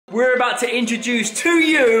We're about to introduce to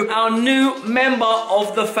you our new member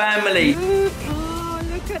of the family. Oh,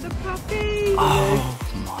 look at the puppy. Oh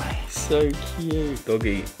my, so cute.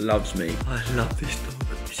 Doggy loves me. I love this dog.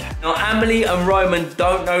 Now, Emily and Roman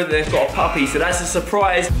don't know that they've got a puppy, so that's a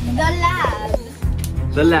surprise. The lab.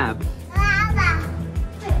 The lab.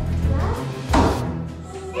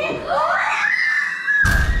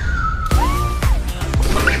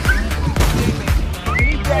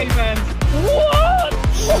 Raven. What?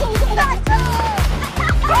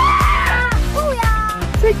 Oh yeah.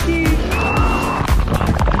 So cute.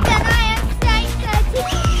 Then I am so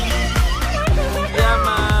Yeah,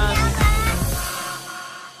 man.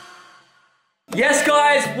 Yes,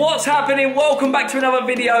 guys, what's happening? Welcome back to another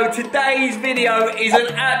video. Today's video is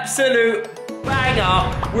an absolute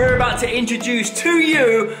banger. We're about to introduce to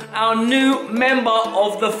you our new member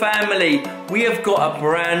of the family. We have got a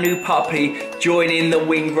brand new puppy joining the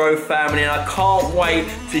Wingrove family, and I can't wait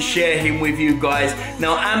to share him with you guys.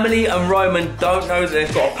 Now, Emily and Roman don't know that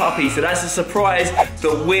they've got a puppy, so that's a surprise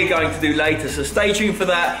that we're going to do later. So stay tuned for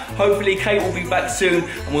that. Hopefully Kate will be back soon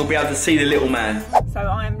and we'll be able to see the little man. So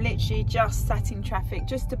I'm literally just sat in traffic,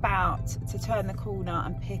 just about to turn the corner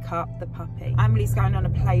and pick up the puppy. Emily's going on a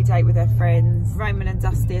play date with her friends. Roman and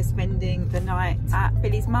Dusty are spending the night at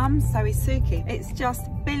Billy's mum's, so is Suki. It's just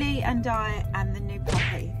Billy and I and the new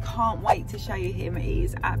puppy. Can't wait to show you him. He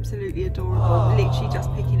is absolutely adorable. Literally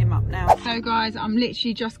just picking him up now. So guys, I'm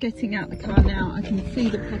literally just getting out the car now. I can see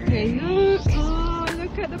the puppy. Look, oh,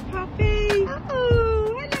 look at the puppy.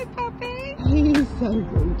 Oh, hello puppy. He's so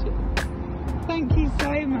gorgeous. Thank you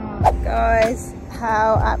so much. Guys,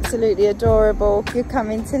 how absolutely adorable. You're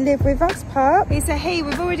coming to live with us, pup. It's a he.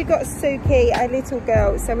 We've already got Suki, a little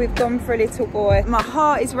girl, so we've gone for a little boy. My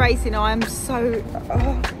heart is racing. I am so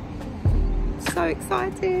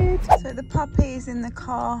excited. So the puppy is in the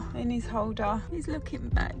car in his holder. He's looking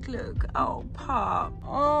back, look. Oh, pup.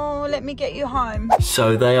 Oh, let me get you home.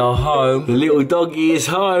 So they are home. The little doggy is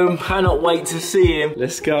home. Cannot wait to see him.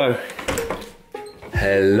 Let's go.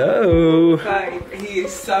 Hello. Babe, he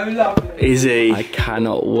is so lovely. Is he? I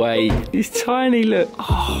cannot wait. He's tiny, look.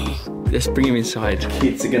 Oh, let's bring him inside.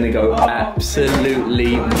 Kids are gonna go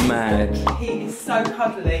absolutely mad. He is so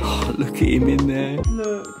cuddly. Oh, look at him in there.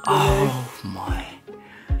 Look. Oh my.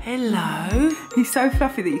 Hello. He's so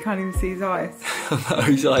fluffy that you can't even see his eyes.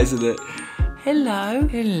 Those eyes are it. Hello.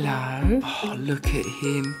 Hello. Oh, look at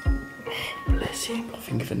him. Bless him. I'll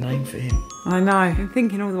think of a name for him. I know. I'm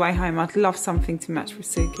thinking all the way home, I'd love something to match with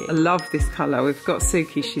Suki. I love this colour. We've got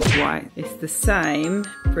Suki, she's white. It's the same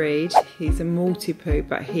breed. He's a Maltipoo,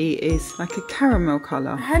 but he is like a caramel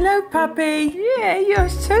colour. Hello, puppy. Yeah, you're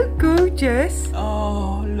so gorgeous.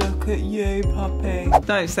 Oh, look at you, puppy.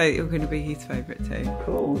 Don't say that you're going to be his favourite too.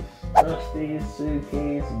 Cool. Dusty's,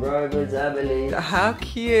 Suki's, Rover's, Emily's. How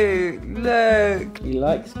cute. Look. He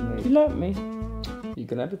likes me. You like me? You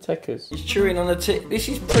can have a Techers. He's chewing on the tip. This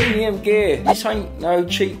is premium gear. This ain't no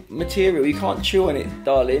cheap material. You can't chew on it,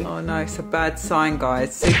 darling. Oh no, it's a bad sign,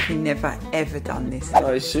 guys. Suki never ever done this.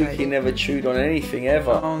 No, Suki never chewed on anything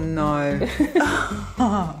ever. Oh no.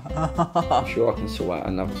 I'm sure I can sort out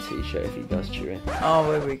another t-shirt if he does chew it.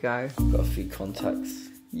 Oh, here we go. Got a few contacts.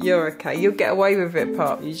 You're okay. You'll get away with it,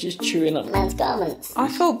 Pop. He's just chewing up man's garments. I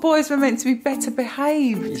thought boys were meant to be better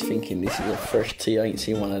behaved. He's thinking this is a fresh tea. I ain't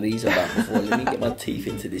seen one of these about before. Let me get my teeth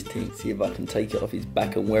into this thing, see if I can take it off his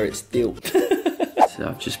back and wear it still. So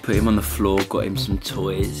I've just put him on the floor, got him some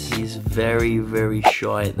toys. He's very, very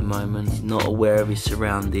shy at the moment. He's not aware of his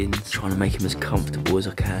surroundings. Trying to make him as comfortable as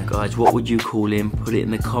I can. Guys, what would you call him? Put it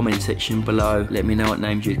in the comment section below. Let me know what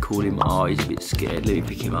names you'd call him. Oh, he's a bit scared. Let me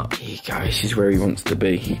pick him up. Here you go. This is where he wants to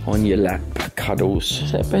be. On your lap, cuddles.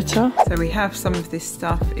 Is that better? So we have some of this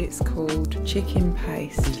stuff. It's called chicken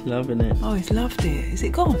paste. He's loving it. Oh, he's loved it. Is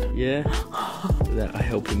it gone? Yeah. That I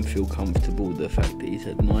help him feel comfortable. The fact that he's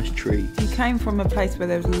had a nice treat. He came from a place where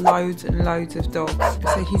there was loads and loads of dogs,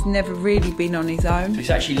 so he's never really been on his own.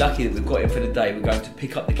 It's actually lucky that we've got him for the day. We're going to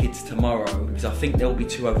pick up the kids tomorrow because I think they'll be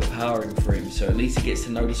too overpowering for him, so at least he gets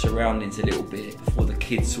to know the surroundings a little bit before the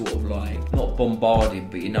kids sort of like, not bombard him,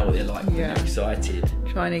 but you know what they're like when they're excited.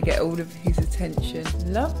 Trying to get all of his attention.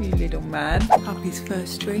 Love you, little man. Puppy's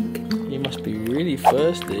first drink. He must be really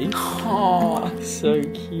thirsty. Oh, so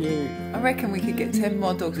cute. I reckon we could get 10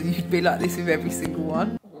 more dogs and you'd be like this with every single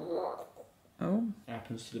one. Oh.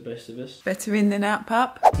 Happens to the best of us. Better in than out,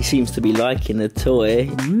 pup. He seems to be liking the toy.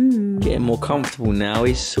 Getting more comfortable now.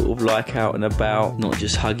 He's sort of like out and about, not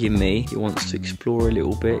just hugging me. He wants to explore a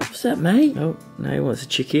little bit. What's that, mate? Oh, no, he wants a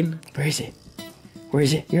chicken. Where is it? Where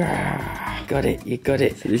is it? Yeah, got it, you got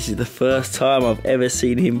it. So this is the first time I've ever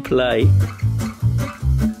seen him play.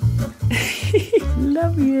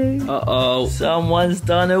 Love you. Uh-oh, someone's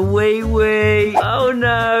done a wee-wee. Oh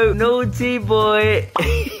no, naughty boy.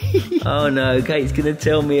 Oh no, Kate's gonna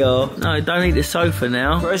tell me off. No, don't eat the sofa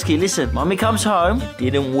now. Broski, listen, Mummy comes home.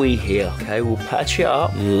 Didn't wee here, okay? We'll patch it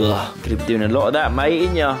up. Ugh, could be doing a lot of that, mate,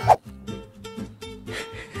 ain't ya?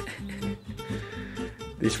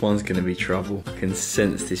 This one's gonna be trouble. I can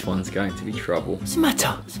sense this one's going to be trouble. What's the matter?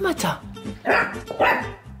 What's the matter?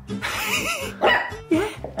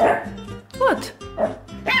 Yeah? What?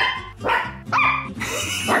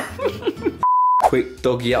 Quick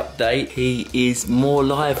doggy update. He is more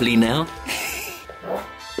lively now.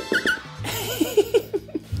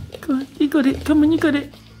 Come on, you got it. Come on, you got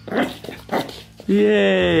it.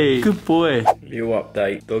 Yay! Good boy. Little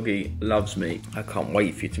update. Doggy loves me. I can't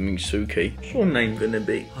wait for you to meet Suki. What's your name gonna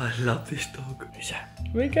be? I love this dog. Who's that?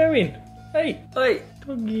 Where are you going? Hey, hey,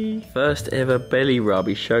 doggy. First ever belly rub.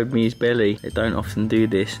 He showed me his belly. They don't often do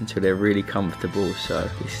this until they're really comfortable, so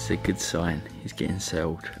this is a good sign. He's getting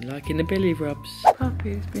settled. Liking the belly rubs.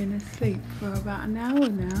 Puppy's been asleep for about an hour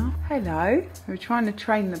now. Hello. We're trying to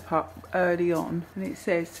train the pup early on, and it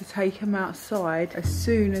says to take him outside as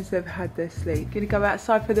soon as they've had their sleep. Gonna go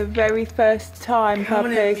outside for the very first time, Come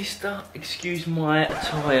on in, puppy. mister. Excuse my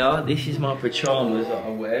attire. This is my pyjamas that I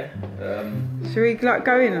wear. Should we like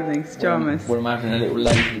go in on these pajamas? When I'm having a little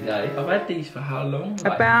lazy day. I've had these for how long?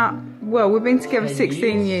 Like, About, well, we've been together 10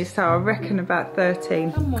 16 years. years, so I reckon about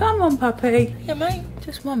 13. Come on. Puppy. Yeah, mate.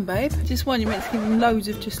 Just one, babe. Just one. You're meant to give him loads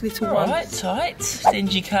of just little ones. Right, tight.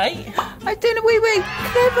 Stingy Kate. I'm doing a wee-wee.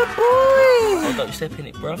 Clever boy. Oh, don't step in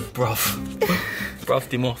it, bruv.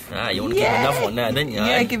 Bruffed him off. Ah, you want to give him another one now, don't you?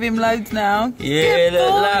 Yeah, give him loads now. Yeah, Good look,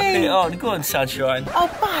 boy. lap it on. Go on, sunshine. Oh,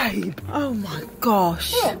 babe. Oh, my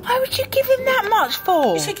gosh. What? Why would you give him that much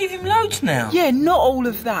for? You said give him loads now. Yeah, not all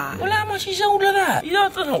of that. Well, how much is all of that? You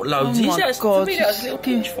don't know what loads Oh is. my That's, God. For me, that's a little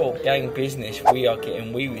pinch for. Gang business. We are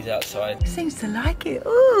getting wee-wees outside. Seems to like it.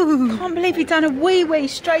 Ooh. Can't believe he done a wee-wee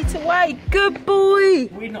straight away. Good boy.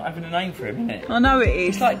 We're not having a name for him, innit? I know it is.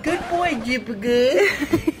 It's like, good boy, Jibba good.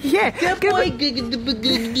 Yeah, good boy.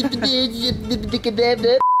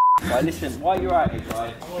 Right, listen, while you're at it,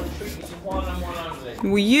 guys, I want to treat you to one and one only.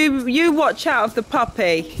 Well, you watch out of the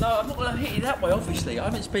puppy. No, I'm not going to hit you that way, obviously. I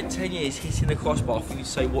haven't spent 10 years hitting the crossbar for you to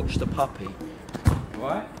say, watch the puppy.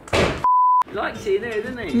 Right? He likes it in there,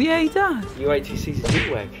 doesn't he? Yeah, he does. You wait till he sees a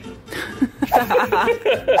jig wag.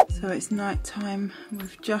 So it's night time.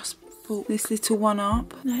 We've just brought this little one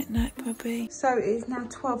up. Night, night, puppy. So it is now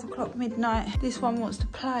 12 o'clock midnight. This one wants to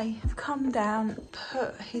play. I've come down,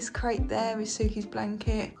 put his crate there with Suki's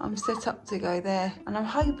blanket. I'm set up to go there, and I'm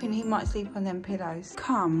hoping he might sleep on them pillows.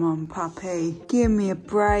 Come on, puppy. Give me a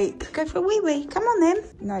break. Go for a wee-wee. Come on, then.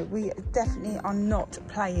 No, we definitely are not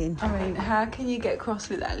playing. I mean, how can you get cross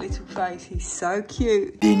with that little face? He's so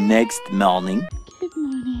cute. The next morning. Good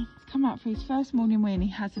morning. Come out for his first morning wee, and he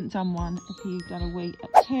hasn't done one. He's done a wee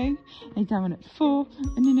at 2, and he's done one at 4,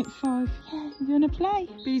 and then at 5. Yeah, we're going to play.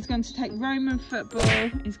 Billy's going to take Roman football.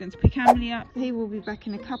 He's going to pick Emily up. He will be back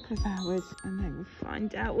in a couple of hours, and then we'll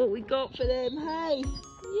find out what we got for them. Hey,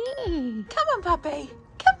 yeah. Come on, puppy.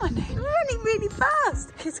 Come on then. We're running really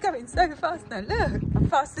fast. It's going so fast now. Look, I'm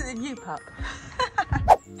faster than you, pup.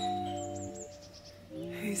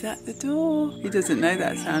 Who's at the door? He doesn't know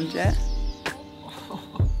that sound yet.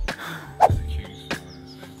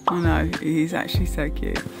 Oh no, he's actually so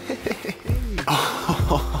cute.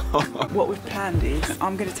 What we've planned is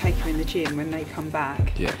I'm going to take her in the gym when they come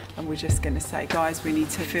back. Yeah. And we're just going to say, guys, we need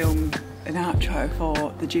to film an outro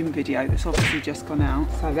for the gym video that's obviously just gone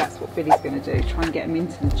out. So that's what Billy's going to do, try and get him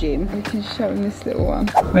into the gym. We can show him this little one.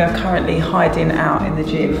 We are currently hiding out in the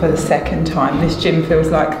gym for the second time. This gym feels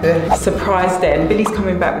like the surprise den. Billy's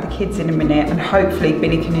coming back with the kids in a minute, and hopefully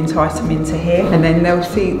Billy can entice them into here, and then they'll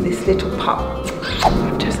see this little pup.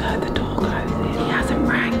 I've just heard the door closing. He hasn't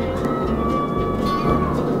rang.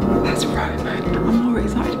 That's Roman. I'm more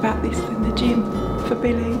excited about this than the gym for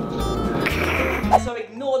Billy. So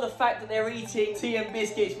ignore the fact that they're eating tea and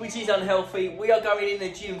biscuits, which is unhealthy. We are going in the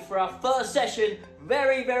gym for our first session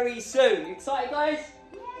very, very soon. You excited, guys?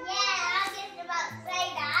 Yeah, I was just about to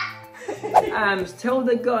say that. Ams, tell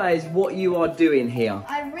the guys what you are doing here.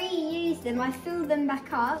 I reuse them, I fill them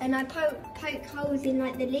back up, and I poke holes in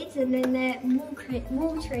like the lids, and then they're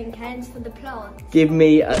watering cans for the plants. Give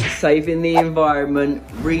me saving the environment,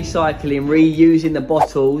 recycling, reusing the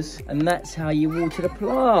bottles, and that's how you water the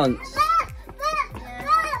plants.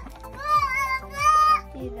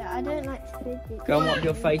 I don't like to do this. Go and wipe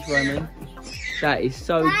your face, Roman. That is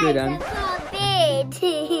so good, Am.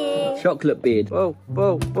 Chocolate beard. Whoa,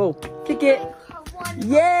 whoa, whoa. Kick it.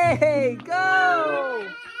 Yay, go!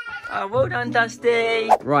 Oh, well done, Dusty.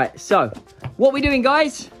 Right, so What are we doing,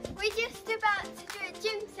 guys? We're just about to do a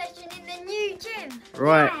gym session in the new gym.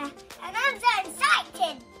 Right. Yeah. And I'm so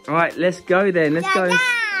excited. All right, let's go then. Let's go.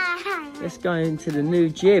 Da-da. Let's go into the new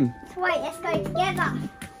gym. Wait, let's go together.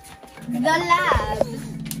 The lab.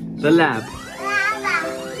 The lab.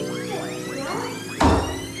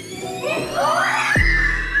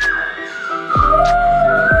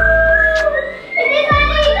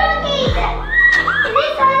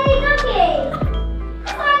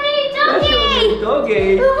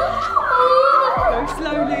 Doggy. Go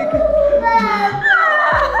slowly.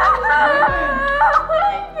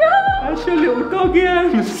 That's your little doggy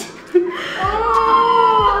arms. Do you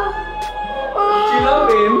love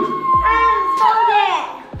him? Hold it.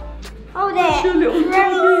 Hold it. That's your little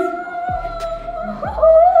doggy.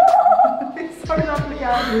 It's so lovely,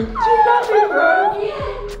 Anne. Do you love him, bro?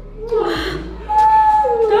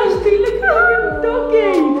 Dusty, look at the little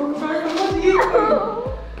doggy. What are you doing?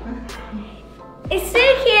 Is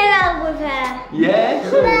Suki along with her? Yeah.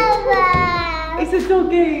 It's a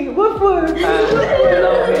doggy. Woof woof. I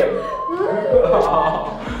love him.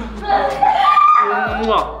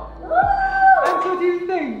 That's what you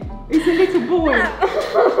think. It's a little boy.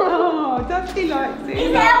 Oh, Dusty likes it. Is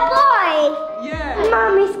it a boy? Yeah.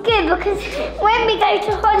 Mum, it's good because when we go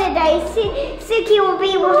to holidays, Suki will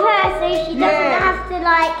be with her so she doesn't have to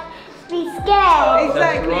like be scared.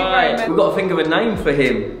 Exactly, Right. Roman. We've got to think of a name for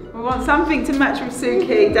him. We want something to match with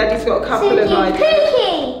Suki. Daddy's got a couple of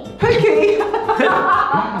ideas. Pookie! Pookie!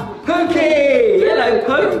 Pookie! Hello,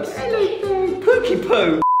 Pooks. Hello, Pookie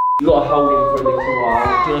Poo. You got to hold him for a little while.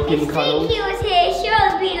 Do you want to give him If a cuddle? Suki was here, she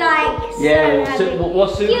would be like Yeah, so happy.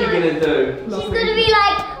 what's Suki going to do? She's going to be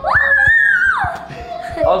like,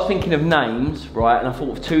 I was thinking of names, right, and I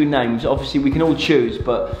thought of two names. Obviously, we can all choose,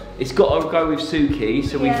 but it's got to go with Suki,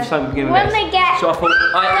 so we've something beginning with When they get- So I thought,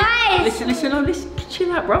 Guys! listen,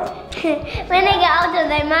 chill out, bro. when they get older,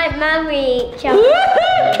 they might marry each other.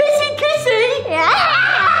 Kissy, kissy.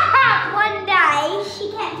 One day,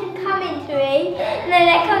 she kept on coming to me, and then I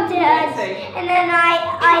come to her, and then I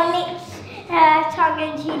licked her tongue,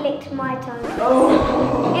 and she licked my tongue.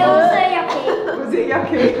 Oh. It was so yucky. Was it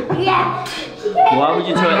yucky? Yeah. Why would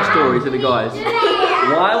you tell that story to the guys?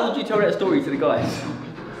 Why would you tell that story to the guys?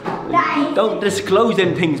 Don't disclose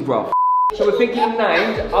them things, bro. So we're thinking of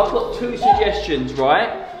names. I've got two suggestions, right?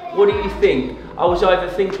 What do you think? I was either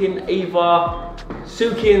thinking either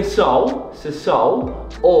Suki and Sol, so Sol,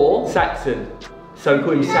 or Saxon. So we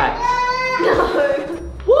call him Sax. No.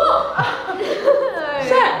 What?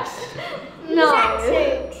 Sax? No.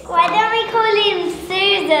 Why don't we call him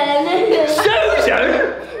Susan?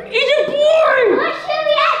 Susan? He's a boy! What should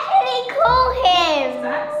we actually call him?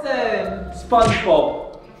 Saxon. SpongeBob.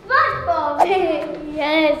 SpongeBob.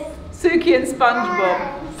 Yes. Suki and SpongeBob.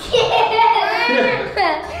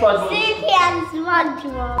 SpongeBob. Suki and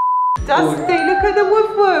SpongeBob. Dusty, look at the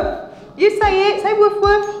woof woof. You say it, say woof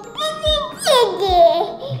woof. Suki.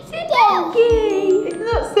 It's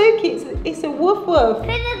not Suki, it's a woof woof. Put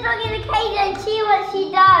the dog in the cage and see what she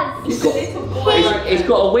does. It's got a See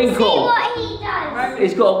winkle. what he does.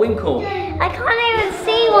 It's got a winkle. I can't even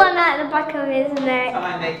see one at the back of his neck.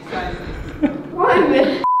 Tiny.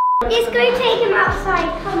 Let's go take him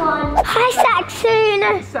outside, come on. Hi,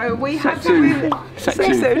 Saxon. So we happy Saxon. with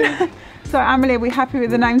Saxon. So Amelie, are we happy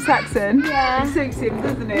with the name Saxon? Yeah. It suits him,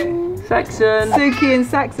 doesn't it? Saxon. Suki and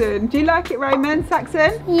Saxon. Do you like it, Raymond?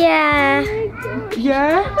 Saxon? Yeah.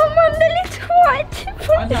 Yeah? I'm on the little white.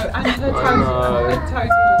 I know, and her toes are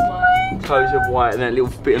white. Toes of white and that little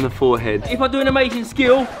bit on the forehead. If I do an amazing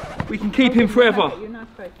skill, we can keep him forever. You're a nice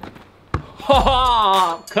photo. Ha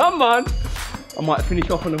ha! Come on! I might finish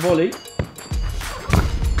off on a volley.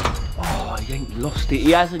 Oh, he ain't lost it.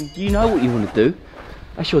 He hasn't. You know what you want to do.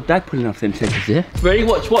 That's your dad pulling off them scissors there. Ready?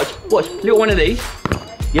 Watch. Little one of these.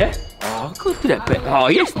 Yeah? Oh, I could do that bit. Oh,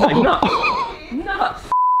 yes, no, nuts. Nuts.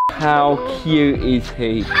 How cute is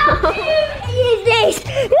he? How cute is this?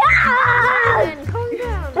 Calm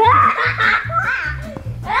down.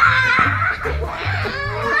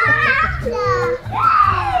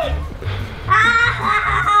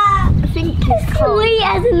 I think it's sweet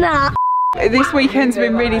as a nut. This weekend's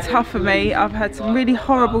been really tough for me. I've had some really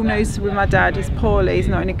horrible news with my dad. He's poorly, he's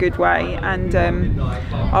not in a good way, and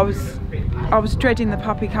I was dreading the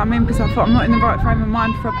puppy coming because I thought I'm not in the right frame of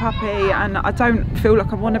mind for a puppy, and I don't feel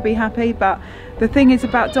like I want to be happy. But the thing is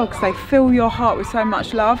about dogs, they fill your heart with so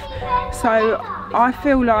much love. So I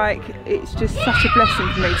feel like it's just such a blessing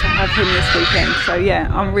for me to have him this weekend. So yeah,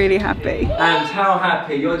 I'm really happy. And how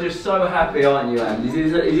happy? You're just so happy, aren't you, Am?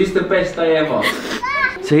 Is this the best day ever?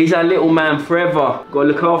 So he's our little man forever. Got to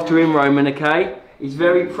look after him, Roman, okay? He's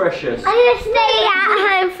very precious. I'm gonna stay at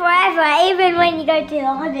home forever, even when you go to the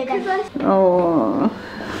holiday. Oh.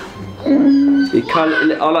 He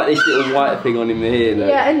can't, I like this little white thing on him here. Look.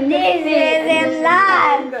 Yeah, and this is in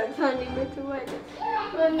love.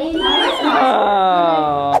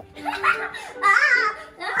 Oh.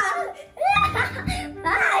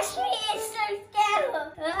 She is so scared.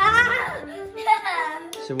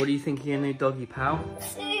 So what do you think of your new doggy, pal?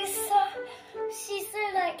 She's so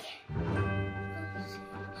like.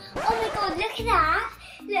 Oh my god! Look at that!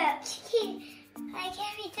 Look, she can like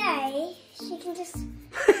every day. She can just.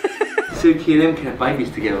 Suki and them can have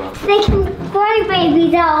babies together. They can grow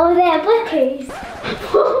babies out of their bookies.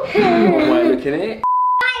 What way of looking at it?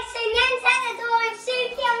 Right, so Nan's at the door with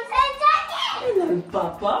Suki on Sunday. Hello,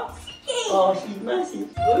 Papa. Oh, she's massive.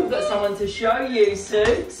 Oh, we've got someone to show you,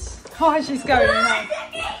 Suits. Oh, she's going on.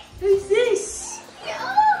 Who's this?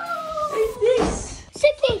 Who's this?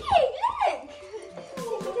 Suki, look.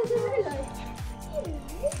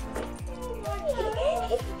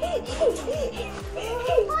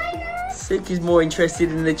 Suki's more interested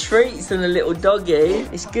in the treats than the little doggy.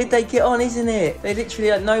 It's good they get on, isn't it? They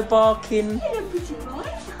literally like no barking.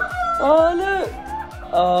 Oh, look.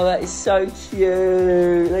 Oh, that is so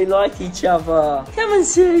cute. They like each other. Come on,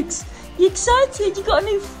 Suks. You excited? You got a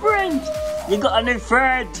new friend. You got a new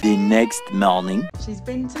friend. The next morning. She's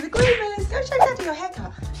been to the groomers. Go show Daddy your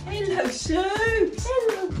haircut. Hello, Suks.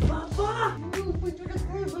 Hello, Papa.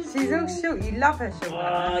 She's all short. You love her short.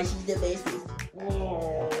 Oh, she's the bestest.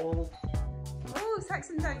 Oh. Oh,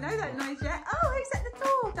 Saxon don't know that noise yet. Oh, who's at the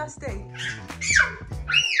door, Dusty?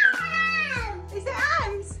 Is it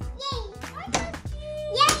Anne's?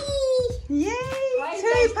 Yay! Yay!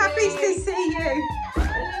 Two puppies to see you.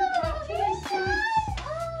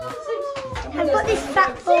 I've got this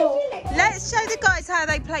fat ball. Let's show the guys how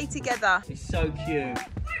they play together. It's so cute.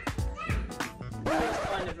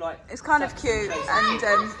 It's kind of cute, and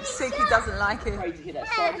Suki doesn't like it. Afraid to hit that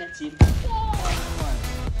side netting.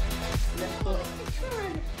 Left foot.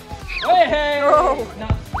 Hey! Oh. No.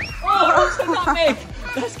 Oh, that's a nutmeg!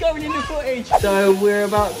 That's going in the footage. So we're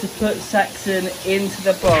about to put Saxon into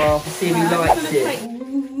the bath to see if he likes it.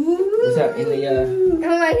 What's that in the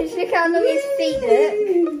Oh my gosh, look how long his feet look.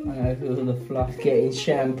 I know, all the fluff getting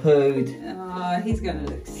shampooed. Oh, he's gonna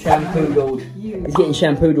look Shampooed. He's getting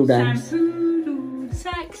shampooed, Dams.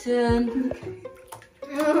 Saxon.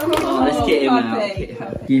 Oh, let's get him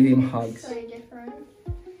out. Give him hugs. So different.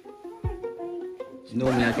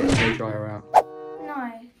 Normally I get the hair dryer out. No.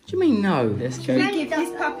 What do you mean no? Let's go. Give this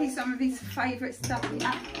puppy some of his favourite stuff.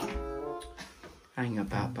 Hang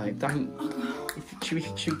about, babe. Don't. Should we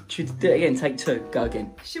do it again? Take two. Go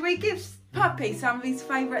again. Should we give Puppy some of his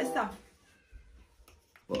favourite stuff?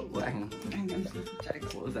 What, hang on. Hang on.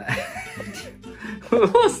 What was that?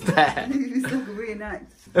 What's that? It's like a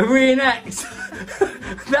reenact. A reenact?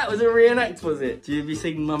 That was a reenact, was it? Have you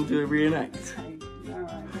seen Mum do a reenact? Okay.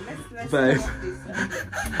 Alright, let's Babe. start this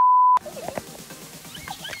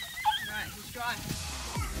Right, he's dry.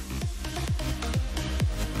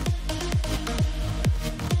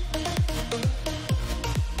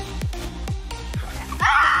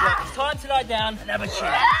 Right, it's time to lie down and have a chill.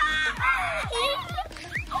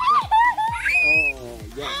 Oh,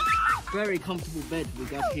 yeah. Very comfortable bed we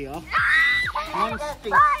got here. One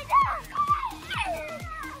stink.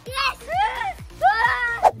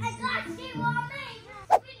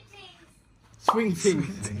 Swing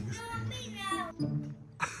things.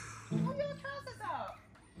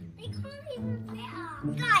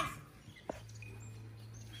 Guys.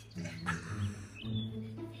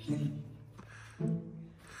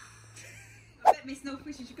 I bet Miss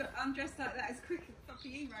Northwish should got undressed like that as quick as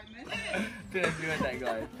fucking you, Roman. Don't know if you heard that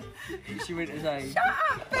guy. She went to say. Shut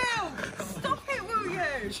up, Bill! Stop it, will you?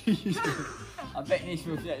 I bet this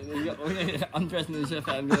was undressing herself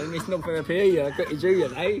and going, it's not for a period, I got to do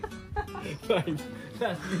it, eh? Babe,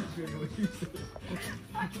 that's literally what you said.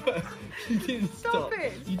 But you didn't stop.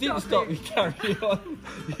 it, You didn't stop stop, you carry on.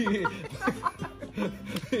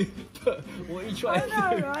 But what are you trying to do?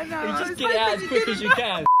 I know. You I just was get it out as hoping quick you as you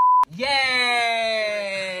can.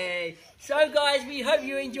 Yay! So guys, we hope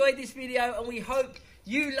you enjoyed this video and we hope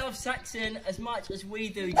you love Saxon as much as we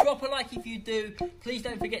do. Drop a like if you do. Please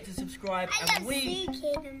don't forget to subscribe. I love Suki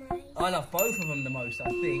the most. I love both of them the most, I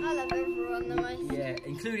think. I love everyone the most. Yeah,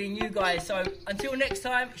 including you guys. So until next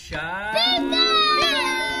time, ciao.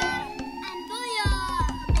 Bye.